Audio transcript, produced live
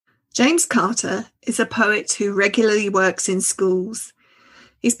James Carter is a poet who regularly works in schools.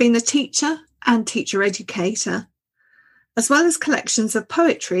 He's been a teacher and teacher educator. As well as collections of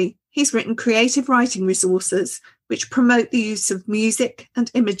poetry, he's written creative writing resources which promote the use of music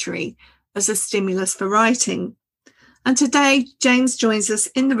and imagery as a stimulus for writing. And today, James joins us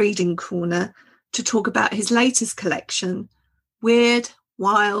in the Reading Corner to talk about his latest collection, Weird,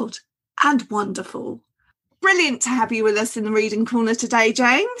 Wild and Wonderful. Brilliant to have you with us in the Reading Corner today,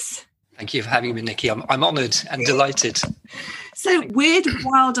 James. Thank you for having me, Nikki. I'm honoured and delighted. So, Weird,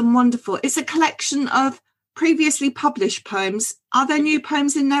 Wild and Wonderful is a collection of previously published poems. Are there new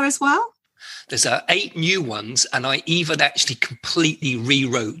poems in there as well? There's 8 new ones, and I even actually completely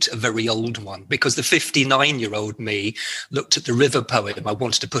rewrote a very old one because the 59-year-old me looked at the river poem I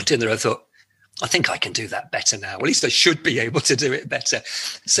wanted to put in there. I thought, I think I can do that better now. At least I should be able to do it better.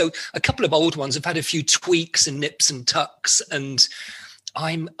 So a couple of old ones have had a few tweaks and nips and tucks, and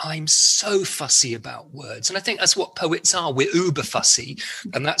I'm so fussy about words. And I think that's what poets are. We're uber fussy.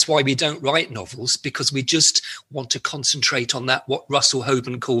 And that's why we don't write novels, because we just want to concentrate on that, what Russell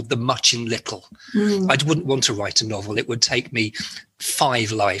Hoban called the much in little. I wouldn't want to write a novel. It would take me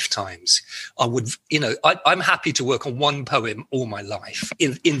 5 lifetimes. I'm happy to work on one poem all my life,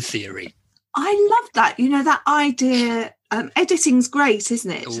 in theory. I love that. That idea, editing's great,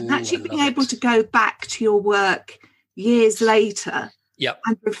 isn't it? Ooh, and actually being able to go back to your work years later. Yep.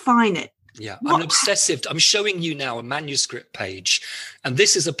 And refine it. Yeah, I'm obsessive. I'm showing you now a manuscript page, and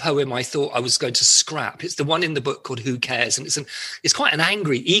this is a poem I thought I was going to scrap. It's the one in the book called Who Cares? And it's quite an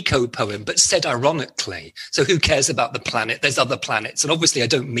angry eco poem, but said ironically. So who cares about the planet? There's other planets. And obviously I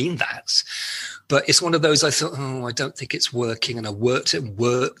don't mean that. But it's one of those I thought, I don't think it's working. And I worked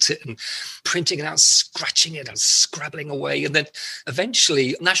it and printing it out, scratching it and scrabbling away. And then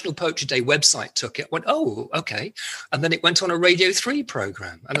eventually National Poetry Day website took it, went, oh, okay. And then it went on a Radio 3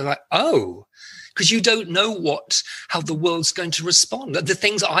 program. And I'm like, oh, because you don't know how the world's going to respond. The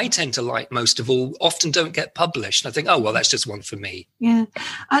things I tend to like most of all often don't get published. And I think, oh, well, that's just one for me. Yeah.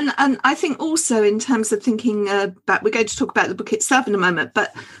 And I think also in terms of thinking about, we're going to talk about the book itself in a moment,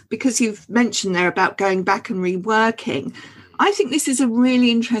 but because you've mentioned there about going back and reworking, I think this is a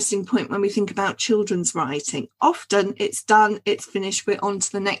really interesting point when we think about children's writing. Often it's done, it's finished, we're on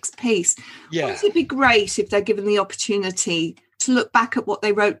to the next piece. Yeah. Wouldn't it be great if they're given the opportunity to look back at what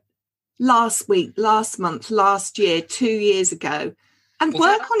they wrote last week, last month, last year, 2 years ago, and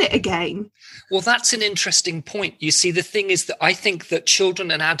work on it again? Well, that's an interesting point. You see, the thing is that I think that children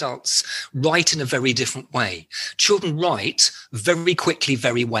and adults write in a very different way. Children write very quickly,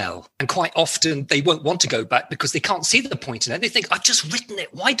 very well. And quite often they won't want to go back because they can't see the point in it. They think, I've just written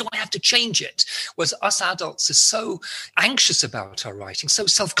it. Why do I have to change it? Whereas us adults are so anxious about our writing, so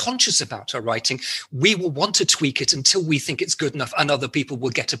self-conscious about our writing, we will want to tweak it until we think it's good enough and other people will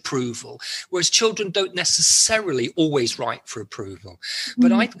get approval. Whereas children don't necessarily always write for approval.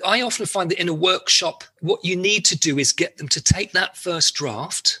 But I often find that in a workshop, what you need to do is get them to take that first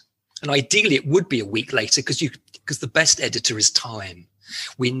draft. And ideally, it would be a week later because the best editor is time.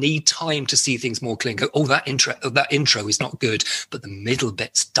 We need time to see things more clearly. Go, that intro is not good, but the middle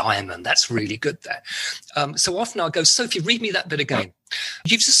bit's diamond. That's really good there. So often I'll go, Sophie, read me that bit again.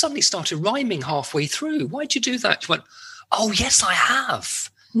 You've just suddenly started rhyming halfway through. Why'd you do that? She went, oh, yes, I have.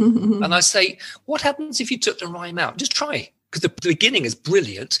 And I say, what happens if you took the rhyme out? Just try. Because the beginning is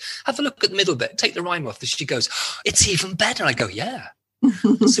brilliant. Have a look at the middle bit. Take the rhyme off. She goes, it's even better. I go, yeah.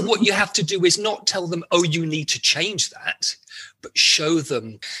 So what you have to do is not tell them, oh, you need to change that, but show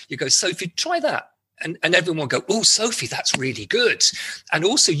them. You go, Sophie, try that. And everyone will go, oh, Sophie, that's really good. And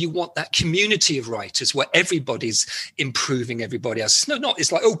also you want that community of writers where everybody's improving everybody else.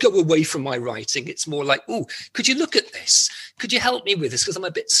 It's like, oh, go away from my writing. It's more like, oh, could you look at this? Could you help me with this? Because I'm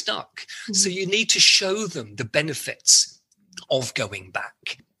a bit stuck. So you need to show them the benefits of going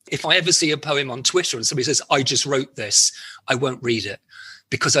back. If I ever see a poem on Twitter and somebody says, I just wrote this, I won't read it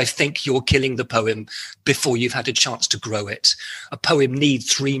because I think you're killing the poem before you've had a chance to grow it. A poem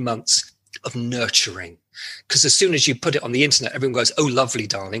needs 3 months of nurturing because as soon as you put it on the internet, everyone goes, oh, lovely,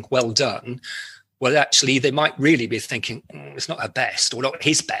 darling, well done. Well, actually, they might really be thinking it's not her best or not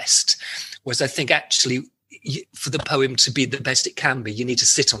his best. Whereas I think actually for the poem to be the best it can be, you need to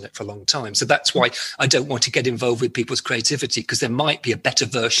sit on it for a long time. So that's why I don't want to get involved with people's creativity because there might be a better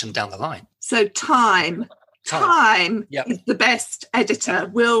version down the line. So time yep. is the best editor.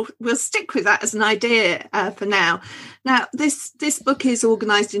 We'll stick with that as an idea for now. Now, this book is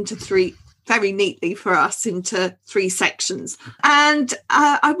organised into 3 very neatly for us into 3 sections. And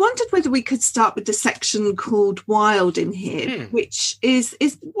I wondered whether we could start with the section called Wild in here, which is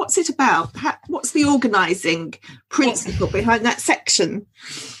what's it about? What's the organising principle behind that section?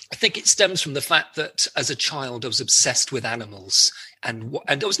 I think it stems from the fact that as a child, I was obsessed with animals. And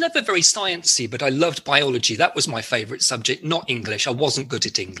I was never very sciencey, but I loved biology. That was my favourite subject, not English. I wasn't good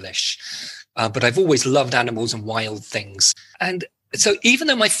at English. But I've always loved animals and wild things. And so even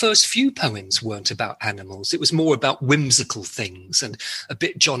though my first few poems weren't about animals, it was more about whimsical things and a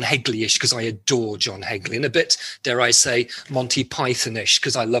bit John Hegley-ish because I adore John Hegley, and a bit, dare I say, Monty Python-ish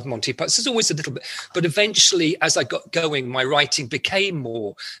because I love Monty Python. So there's always a little bit. But eventually, as I got going, my writing became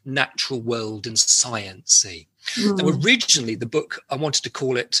more natural world and sciencey. Now, originally, the book, I wanted to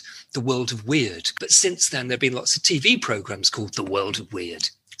call it The World of Weird. But since then, there have been lots of TV programs called The World of Weird.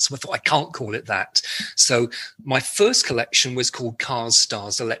 So I thought I can't call it that. So my first collection was called Cars,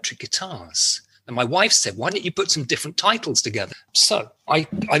 Stars, Electric Guitars. And my wife said, why don't you put some different titles together? So I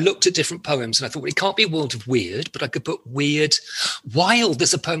looked at different poems and I thought, well, it can't be World of Weird, but I could put Weird. Wild,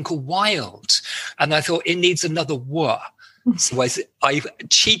 there's a poem called Wild. And I thought it needs another W. So I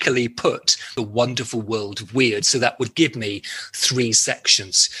cheekily put The Wonderful World of Weird. So that would give me 3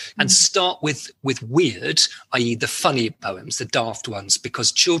 sections and start with weird, i.e. the funny poems, the daft ones,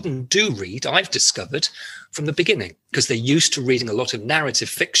 because children do read, I've discovered, from the beginning, because they're used to reading a lot of narrative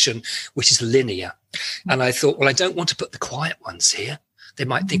fiction, which is linear. And I thought, well, I don't want to put the quiet ones here. They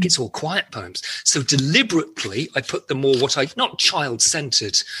might think it's all quiet poems. So deliberately, I put them more not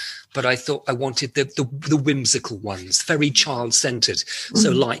child-centered, but I thought I wanted the whimsical ones, very child-centered.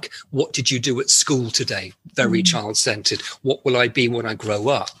 So like, what did you do at school today? Very child-centered. What will I be when I grow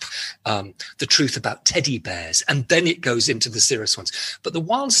up? The truth about teddy bears. And then it goes into the serious ones. But the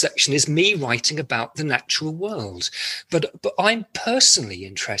wild section is me writing about the natural world. But I'm personally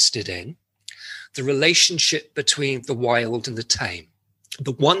interested in the relationship between the wild and the tame.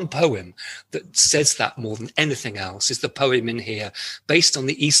 The one poem that says that more than anything else is the poem in here based on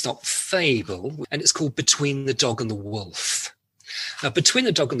the Aesop fable, and it's called Between the Dog and the Wolf. Now, Between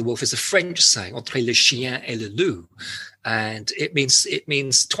the Dog and the Wolf is a French saying, entre le chien et le loup, and it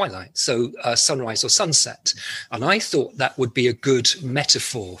means twilight, so sunrise or sunset. And I thought that would be a good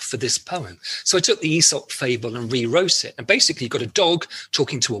metaphor for this poem. So I took the Aesop fable and rewrote it. And basically, you've got a dog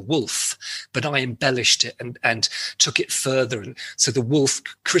talking to a wolf, but I embellished it and took it further. And so the wolf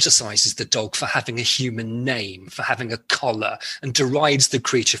criticizes the dog for having a human name, for having a collar, and derides the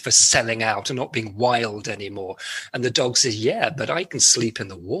creature for selling out and not being wild anymore. And the dog says, yeah, but I can sleep in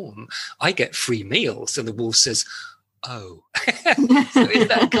the warm. I get free meals. And the wolf says, oh. So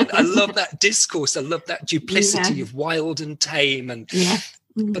I love that discourse. I love that duplicity of wild and tame. And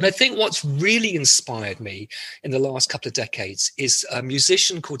but I think what's really inspired me in the last couple of decades is a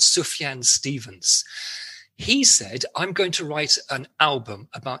musician called Sufjan Stevens. He said, I'm going to write an album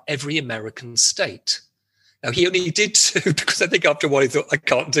about every American state. Now, he only did 2 because I think after a while he thought, I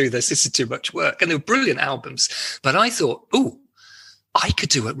can't do this. This is too much work. And they were brilliant albums. But I thought, I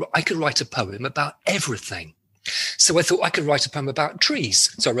could write a poem about everything. So I thought I could write a poem about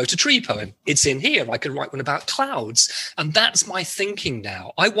trees. So I wrote a tree poem. It's in here. I could write one about clouds. And that's my thinking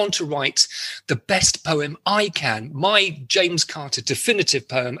now. I want to write the best poem I can, my James Carter definitive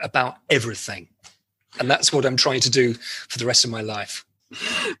poem about everything. And that's what I'm trying to do for the rest of my life.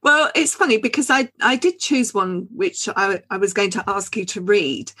 Well, it's funny because I did choose one which I was going to ask you to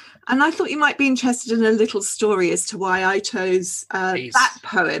read. And I thought you might be interested in a little story as to why I chose that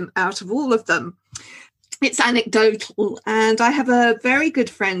poem out of all of them. It's anecdotal, and I have a very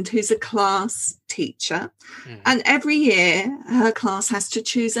good friend who's a class teacher, and every year her class has to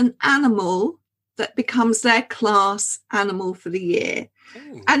choose an animal that becomes their class animal for the year.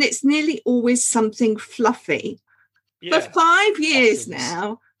 Ooh. And it's nearly always something fluffy. Yeah. For 5 years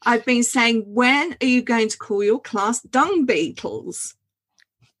now, I've been saying, when are you going to call your class dung beetles?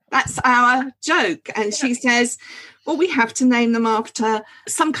 That's our joke. And she says, well, we have to name them after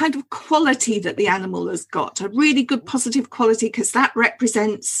some kind of quality that the animal has got, a really good positive quality, because that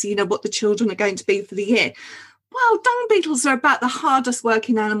represents, what the children are going to be for the year. Well, dung beetles are about the hardest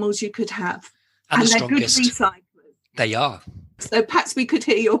working animals you could have. And they're good recyclers. They are. So perhaps we could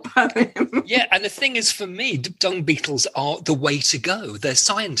hear your poem. Yeah, and the thing is, for me, dung beetles are the way to go. They're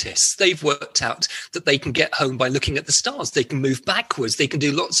scientists. They've worked out that they can get home by looking at the stars. They can move backwards. They can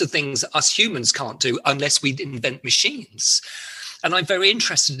do lots of things that us humans can't do unless we invent machines. And I'm very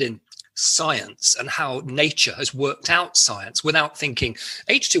interested in science and how nature has worked out science without thinking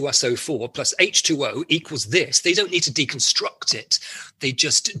H2SO4 plus H2O equals this. They don't need to deconstruct it. They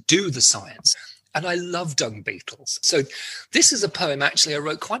just do the science. And I love dung beetles. So this is a poem actually I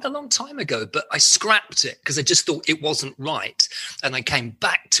wrote quite a long time ago, but I scrapped it because I just thought it wasn't right. And I came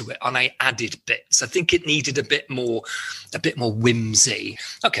back to it and I added bits. I think it needed a bit more whimsy.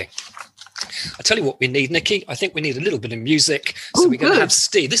 Okay. I tell you what we need, Nikki. I think we need a little bit of music. So we're going to have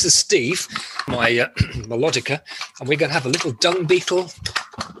Steve. This is Steve, my melodica. And we're going to have a little dung beetle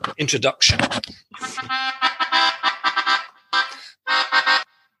introduction.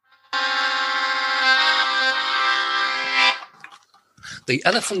 The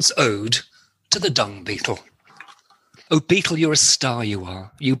Elephant's Ode to the Dung Beetle. Oh, beetle, you're a star, you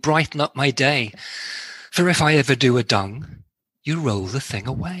are. You brighten up my day. For if I ever do a dung, you roll the thing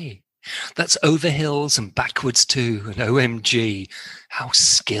away. That's over hills and backwards too, and OMG, how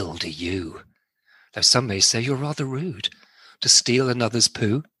skilled are you? Though some may say you're rather rude to steal another's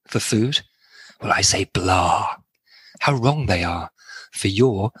poo for food. Well, I say blah. How wrong they are, for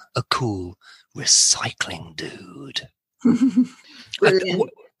you're a cool recycling dude. Brilliant.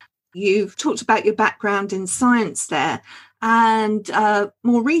 You've talked about your background in science there, and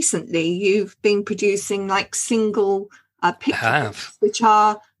more recently you've been producing like single pictures, which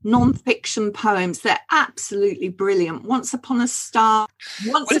are non-fiction poems. They're absolutely brilliant. Once Upon a Star,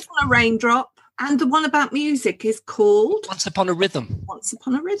 Once Upon a Raindrop, and the one about music is called Once Upon a Rhythm. Once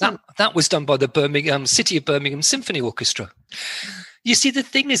Upon a Rhythm. That was done by the City of Birmingham Symphony Orchestra. You see, the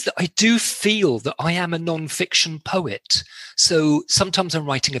thing is that I do feel that I am a non-fiction poet. So sometimes I'm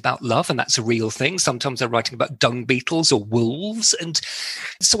writing about love, and that's a real thing. Sometimes I'm writing about dung beetles or wolves. And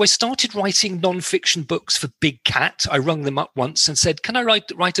so I started writing non-fiction books for Big Cat. I rung them up once and said, can I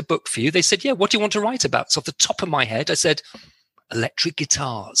write a book for you? They said, yeah, what do you want to write about? So off the top of my head, I said, electric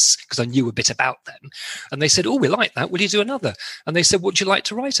guitars, because I knew a bit about them. And they said, oh, we like that. Will you do another? And they said, what would you like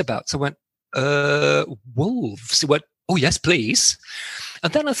to write about? So I went, wolves. They went, oh, yes, please.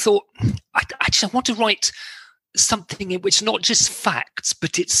 And then I thought, I want to write something in which not just facts,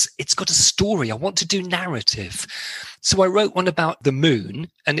 but it's got a story. I want to do narrative. So I wrote one about the moon,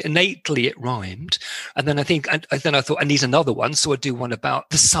 and innately it rhymed. And then I thought I need another one. So I do one about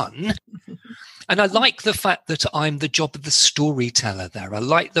the sun. And I like the fact that I'm the job of the storyteller there. I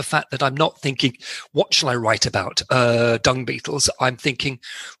like the fact that I'm not thinking, what shall I write about? Dung beetles. I'm thinking,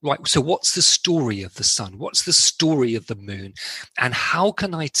 right, so what's the story of the sun? What's the story of the moon? And how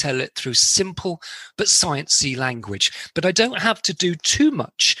can I tell it through simple but sciencey language? But I don't have to do too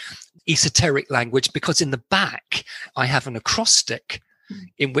much esoteric language, because in the back, I have an acrostic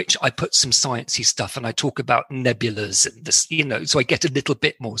in which I put some sciencey stuff, and I talk about nebulas and this, so I get a little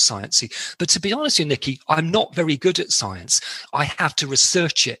bit more sciencey. But to be honest with you, Nikki, I'm not very good at science. I have to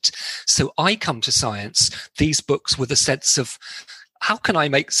research it. So I come to science, these books, with a sense of, how can I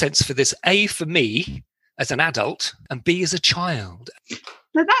make sense for this? A, for me as an adult, and B, as a child.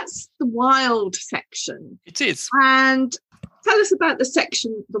 So that's the wild section. It is. And tell us about the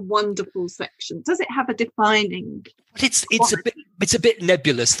section, the wonderful section. Does it have a defining? It's a bit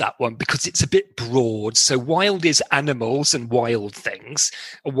nebulous, that one, because it's a bit broad. So wild is animals and wild things.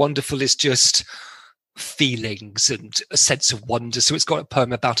 Wonderful is just feelings and a sense of wonder. So it's got a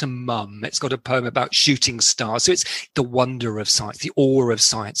poem about a mum. It's got a poem about shooting stars. So it's the wonder of science, the awe of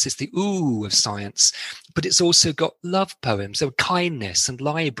science. It's the ooh of science. But it's also got love poems, so kindness and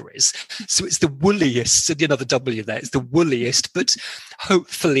libraries. So it's the woolliest, so another W there, it's the woolliest, but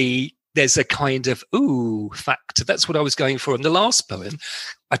hopefully there's a kind of ooh factor. That's what I was going for in the last poem.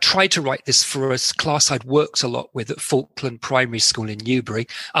 I tried to write this for a class I'd worked a lot with at Falkland Primary School in Newbury.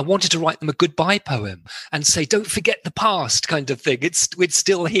 I wanted to write them a goodbye poem and say, don't forget the past, kind of thing. It's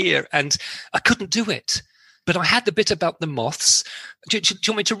still here. And I couldn't do it. But I had the bit about the moths. Do you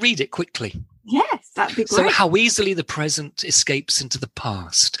want me to read it quickly? Yes, that'd be great. So how easily the present escapes into the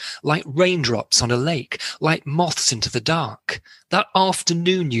past, like raindrops on a lake, like moths into the dark. That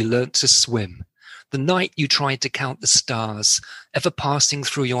afternoon you learnt to swim. The night you tried to count the stars, ever passing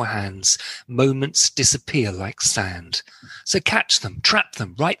through your hands, moments disappear like sand. So catch them, trap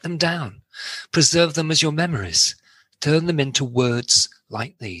them, write them down. Preserve them as your memories. Turn them into words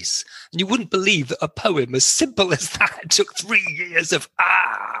like these. And you wouldn't believe that a poem as simple as that took 3 years of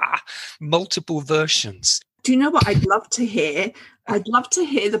multiple versions. Do you know what I'd love to hear? I'd love to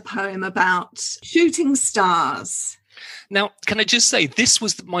hear the poem about shooting stars. Now, can I just say, this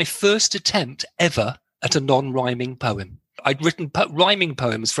was my first attempt ever at a non-rhyming poem. I'd written rhyming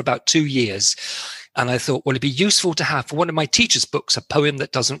poems for about 2 years. And I thought, well, it'd be useful to have for one of my teacher's books, a poem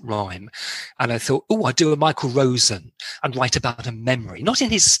that doesn't rhyme. And I thought, I'd do a Michael Rosen and write about a memory, not in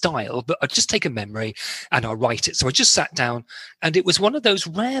his style, but I'd just take a memory and I'll write it. So I just sat down, and it was one of those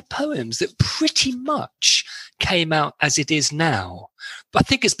rare poems that pretty much came out as it is now. I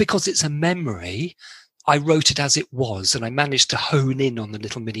think it's because it's a memory. I wrote it as it was, and I managed to hone in on the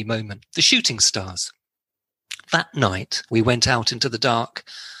little mini moment. The shooting stars. That night, we went out into the dark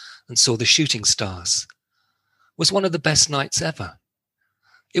and saw the shooting stars. It was one of the best nights ever.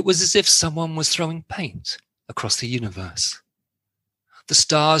 It was as if someone was throwing paint across the universe. The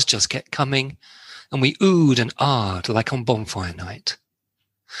stars just kept coming, and we oohed and ahed like on bonfire night.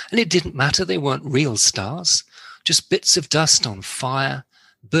 And it didn't matter, they weren't real stars, just bits of dust on fire,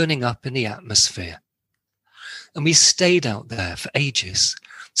 burning up in the atmosphere. And we stayed out there for ages,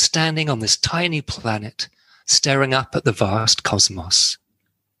 standing on this tiny planet, staring up at the vast cosmos.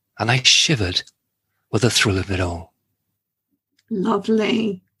 And I shivered with the thrill of it all.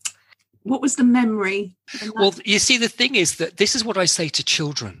 Lovely. What was the memory? Well, you see, the thing is that this is what I say to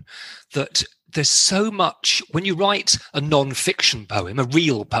children, that there's so much when you write a non-fiction poem, a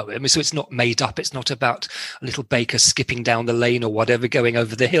real poem, so it's not made up. It's not about a little baker skipping down the lane or whatever, going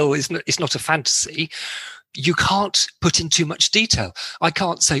over the hill. It's not a fantasy. You can't put in too much detail. I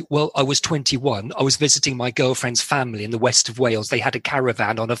can't say, well, I was 21. I was visiting my girlfriend's family in the west of Wales. They had a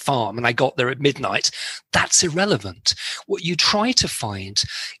caravan on a farm and I got there at midnight. That's irrelevant. What you try to find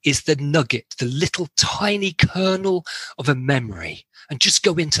is the nugget, the little tiny kernel of a memory, and just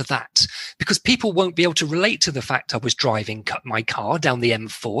go into that, because people won't be able to relate to the fact I was driving my car down the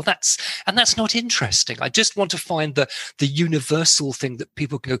M4. That's not interesting. I just want to find the universal thing that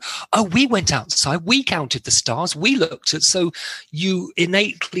people can go, oh, we went outside, we counted the stars, we looked at. So you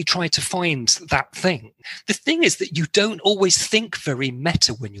innately try to find that thing. The thing is that you don't always think very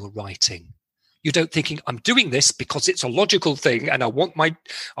meta when you're writing. You don't thinking, I'm doing this because it's a logical thing and I want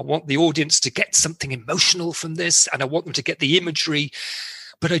the audience to get something emotional from this and I want them to get the imagery.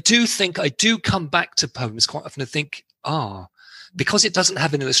 But I do come back to poems quite often and think, because it doesn't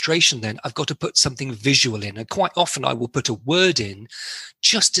have an illustration, then I've got to put something visual in. And quite often I will put a word in,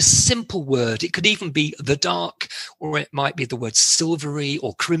 just a simple word. It could even be the dark, or it might be the word silvery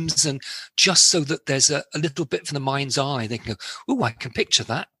or crimson, just so that there's a little bit from the mind's eye. They can go, oh, I can picture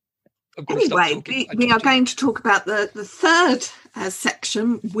that. Anyway, we are going to talk about the third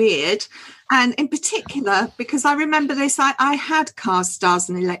section, weird, and in particular, because I remember this, I had cast stars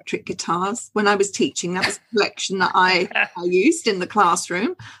and electric guitars when I was teaching. That was a collection that I used in the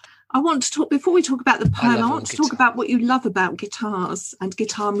classroom. I want to talk, before we talk about the poem, I want to talk about what you love about guitars and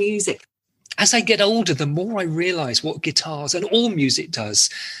guitar music. As I get older, the more I realise what guitars and all music does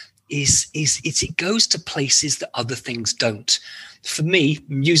is it goes to places that other things don't. For me,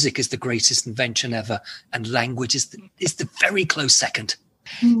 music is the greatest invention ever, and language is the very close second.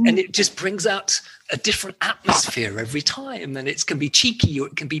 Mm. And it just brings out a different atmosphere every time. And it can be cheeky or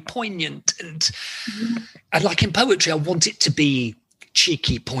it can be poignant. And like in poetry, I want it to be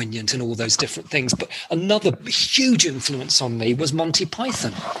cheeky, poignant, and all those different things. But another huge influence on me was Monty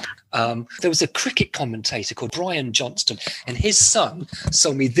Python. There was a cricket commentator called Brian Johnston, and his son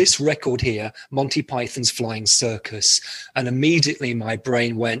sold me this record here, Monty Python's Flying Circus. And immediately my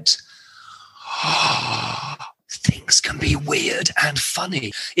brain went, things can be weird and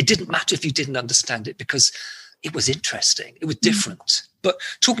funny. It didn't matter if you didn't understand it because it was interesting. It was different. But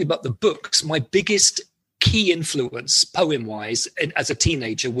talking about the books, my biggest key influence poem-wise as a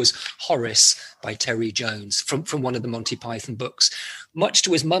teenager was Horace by Terry Jones from one of the Monty Python books. Much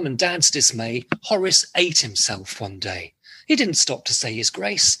to his mum and dad's dismay, Horace ate himself one day. He didn't stop to say his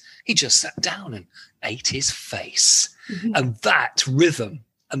grace. He just sat down and ate his face. Mm-hmm. And that rhythm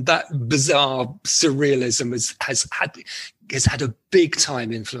and that bizarre surrealism has had a big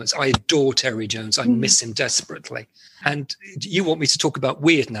time influence. I adore Terry Jones. I miss him desperately. And you want me to talk about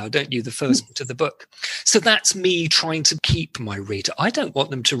weird now, don't you? The first bit of the book. So that's me trying to keep my reader. I don't want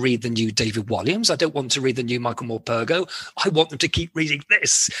them to read the new David Walliams. I don't want them to read the new Michael Morpurgo. I want them to keep reading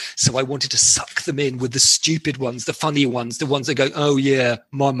this. So I wanted to suck them in with the stupid ones, the funny ones, the ones that go, oh yeah,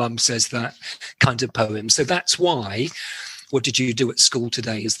 my mum says that kind of poem. So that's why What Did You Do at School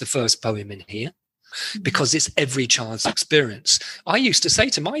Today is the first poem in here, because it's every child's experience. I used to say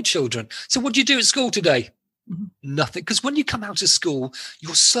to my children, so what did you do at school today? Nothing. Because when you come out of school,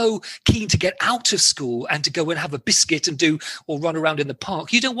 you're so keen to get out of school and to go and have a biscuit and do or run around in the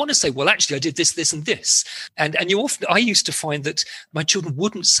park. You don't want to say, well, actually, I did this, this, and this. And I used to find that my children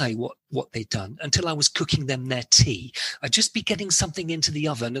wouldn't say what they'd done until I was cooking them their tea. I'd just be getting something into the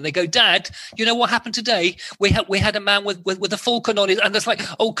oven and they go, Dad, you know what happened today? We had a man with a falcon on it. And it's like,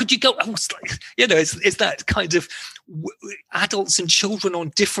 oh, could you go? Oh, it's that kind of adults and children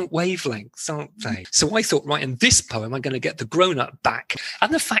on different wavelengths, aren't they? So I thought, right, in this poem, I'm going to get the grown-up back.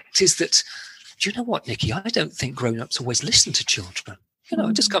 And the fact is that, do you know what, Nikki? I don't think grown-ups always listen to children.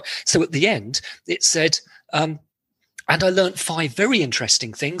 I just can't. So at the end, it said, And I learnt 5 very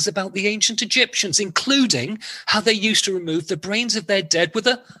interesting things about the ancient Egyptians, including how they used to remove the brains of their dead with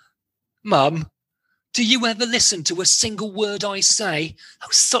a "Mum, do you ever listen to a single word I say?"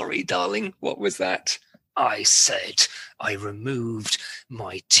 "Oh, sorry, darling. What was that?" "I said I removed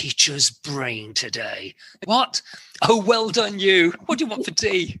my teacher's brain today." "What? Oh, well done you. What do you want for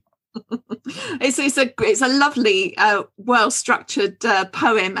tea?" It's a lovely, well-structured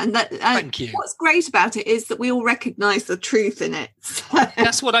poem, and Thank you. What's great about it is that we all recognise the truth in it.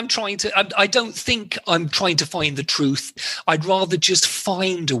 That's what I'm trying to. I don't think I'm trying to find the truth. I'd rather just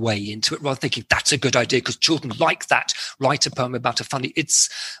find a way into it, rather than thinking that's a good idea because children like that. Write a poem about a funny.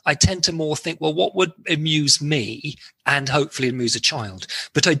 I tend to more think, well, what would amuse me and hopefully amuse a child?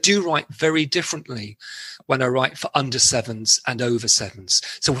 But I do write very differently when I write for under 7s and over 7s.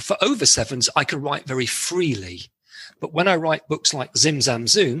 So for over 7s, I can write very freely. But when I write books like Zim Zam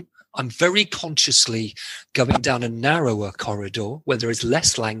Zoom, I'm very consciously going down a narrower corridor where there is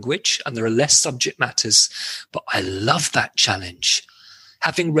less language and there are less subject matters. But I love that challenge.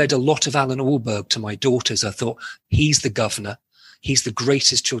 Having read a lot of Alan Allberg to my daughters, I thought, he's the governor. He's the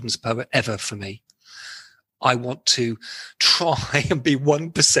greatest children's poet ever for me. I want to try and be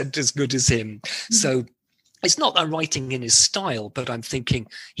 1% as good as him. Mm-hmm. So it's not that I'm writing in his style, but I'm thinking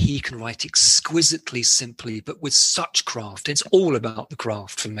he can write exquisitely simply, but with such craft. It's all about the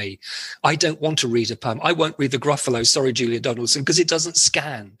craft for me. I don't want to read a poem. I won't read the Gruffalo, sorry, Julia Donaldson, because it doesn't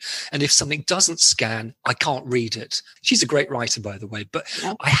scan. And if something doesn't scan, I can't read it. She's a great writer, by the way, but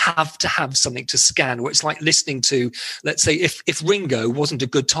I have to have something to scan, where it's like listening to, let's say, if Ringo wasn't a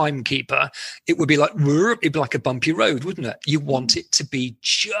good timekeeper, it would be like, it'd be like a bumpy road, wouldn't it? You want it to be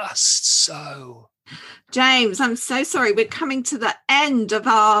just so. James, I'm so sorry. We're coming to the end of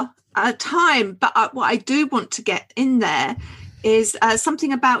our time, but what I do want to get in there is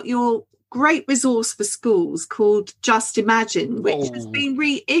something about your great resource for schools called Just Imagine, which has been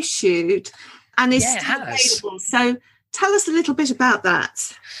reissued and is still available. So tell us a little bit about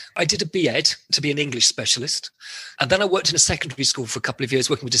that. I did a B.Ed to be an English specialist. And then I worked in a secondary school for a couple of years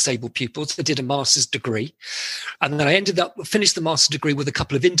working with disabled pupils. I did a master's degree. And then I finished the master's degree with a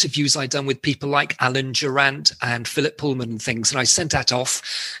couple of interviews I'd done with people like Alan Durant and Philip Pullman and things. And I sent that off.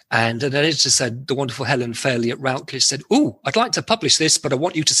 And an editor said, the wonderful Helen Fairley at Routledge said, "Oh, I'd like to publish this, but I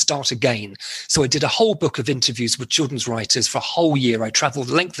want you to start again." So I did a whole book of interviews with children's writers for a whole year. I traveled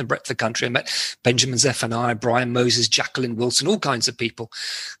the length and breadth of the country. I met Benjamin Zephaniah, Brian Moses, Jacqueline Wilson, all kinds of people.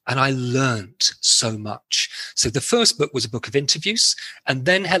 And I learned so much. So the first book was a book of interviews. And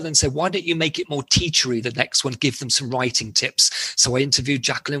then Helen said, "Why don't you make it more teachery, the next one, give them some writing tips?" So I interviewed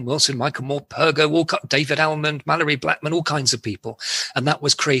Jacqueline Wilson, Michael Moore, Pergo, David Almond, Mallory Blackman, all kinds of people. And that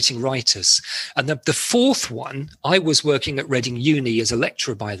was creating writers. And the fourth one, I was working at Reading Uni as a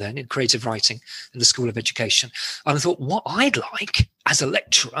lecturer by then in creative writing in the School of Education. And I thought, what I'd like as a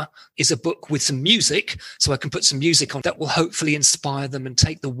lecturer is a book with some music, so I can put some music on that will hopefully inspire them and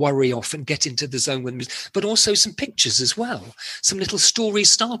take the worry off and get into the zone with music, but also some pictures as well, some little story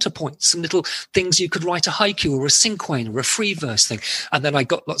starter points, some little things you could write a haiku or a cinquain or a free verse thing. And then I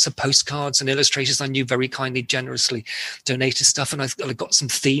got lots of postcards and illustrators I knew very kindly, generously donated stuff. And I got some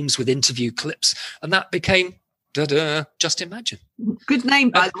themes with interview clips, and that became Just Imagine. Good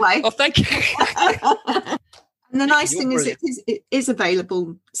name, by the way. Oh, thank you. And the nice thing is it is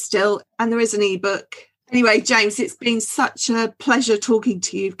available still, and there is an ebook. Anyway, James, it's been such a pleasure talking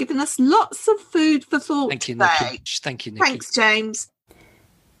to you. You've given us lots of food for thought. Thank you, Nikki. Thank you, Nikki. Thanks, James.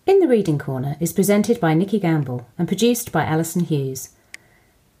 In the Reading Corner is presented by Nikki Gamble and produced by Alison Hughes.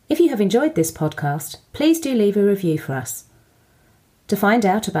 If you have enjoyed this podcast, please do leave a review for us. To find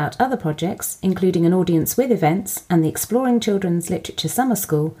out about other projects, including an audience with events and the Exploring Children's Literature Summer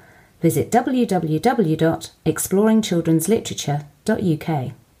School, visit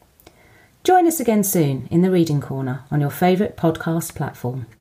www.exploringchildrensliterature.uk. Join us again soon in the Reading Corner on your favourite podcast platform.